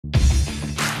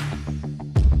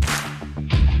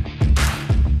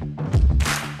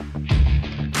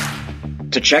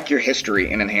To check your history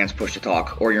in Enhanced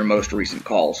Push-to-Talk or your most recent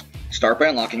calls, start by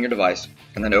unlocking your device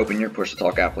and then open your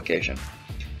Push-to-Talk application.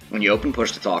 When you open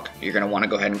Push-to-Talk, you're going to want to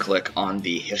go ahead and click on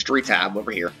the History tab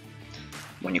over here.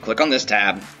 When you click on this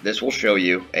tab, this will show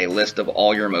you a list of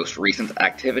all your most recent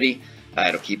activity.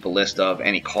 It'll keep a list of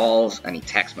any calls, any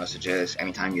text messages,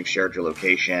 anytime you've shared your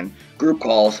location, group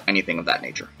calls, anything of that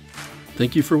nature.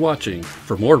 Thank you for watching.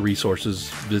 For more resources,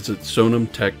 visit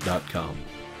sonimtech.com.